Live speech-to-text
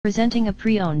Presenting a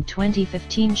pre-owned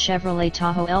 2015 Chevrolet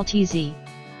Tahoe LTZ.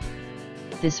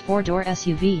 This four-door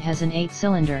SUV has an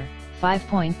 8-cylinder,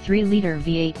 5.3-liter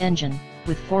V8 engine,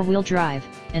 with four-wheel drive,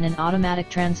 and an automatic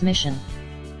transmission.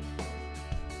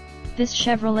 This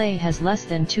Chevrolet has less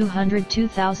than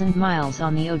 202,000 miles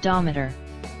on the odometer.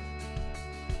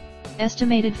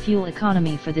 Estimated fuel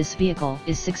economy for this vehicle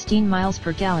is 16 miles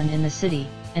per gallon in the city,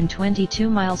 and 22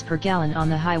 miles per gallon on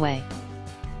the highway.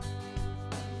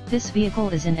 This vehicle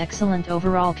is in excellent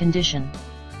overall condition.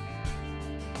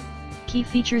 Key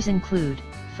features include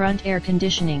front air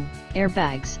conditioning,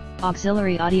 airbags,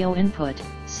 auxiliary audio input,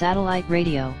 satellite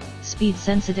radio,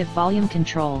 speed-sensitive volume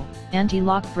control,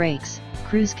 anti-lock brakes,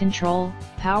 cruise control,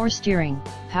 power steering,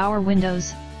 power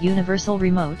windows, universal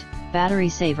remote, battery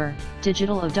saver,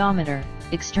 digital odometer,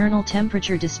 external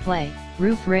temperature display,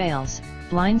 roof rails,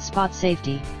 blind spot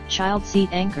safety, child seat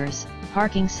anchors,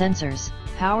 parking sensors,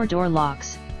 power door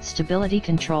locks, stability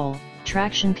control,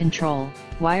 traction control,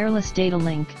 wireless data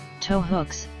link, tow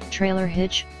hooks, trailer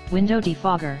hitch, window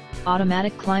defogger,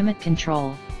 automatic climate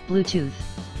control, Bluetooth,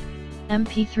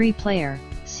 MP3 player,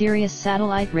 Sirius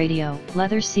satellite radio,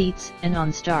 leather seats, and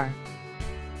OnStar.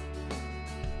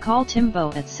 Call Timbo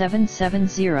at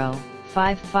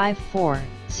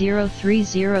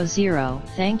 770-554-0300.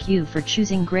 Thank you for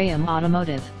choosing Graham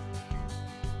Automotive.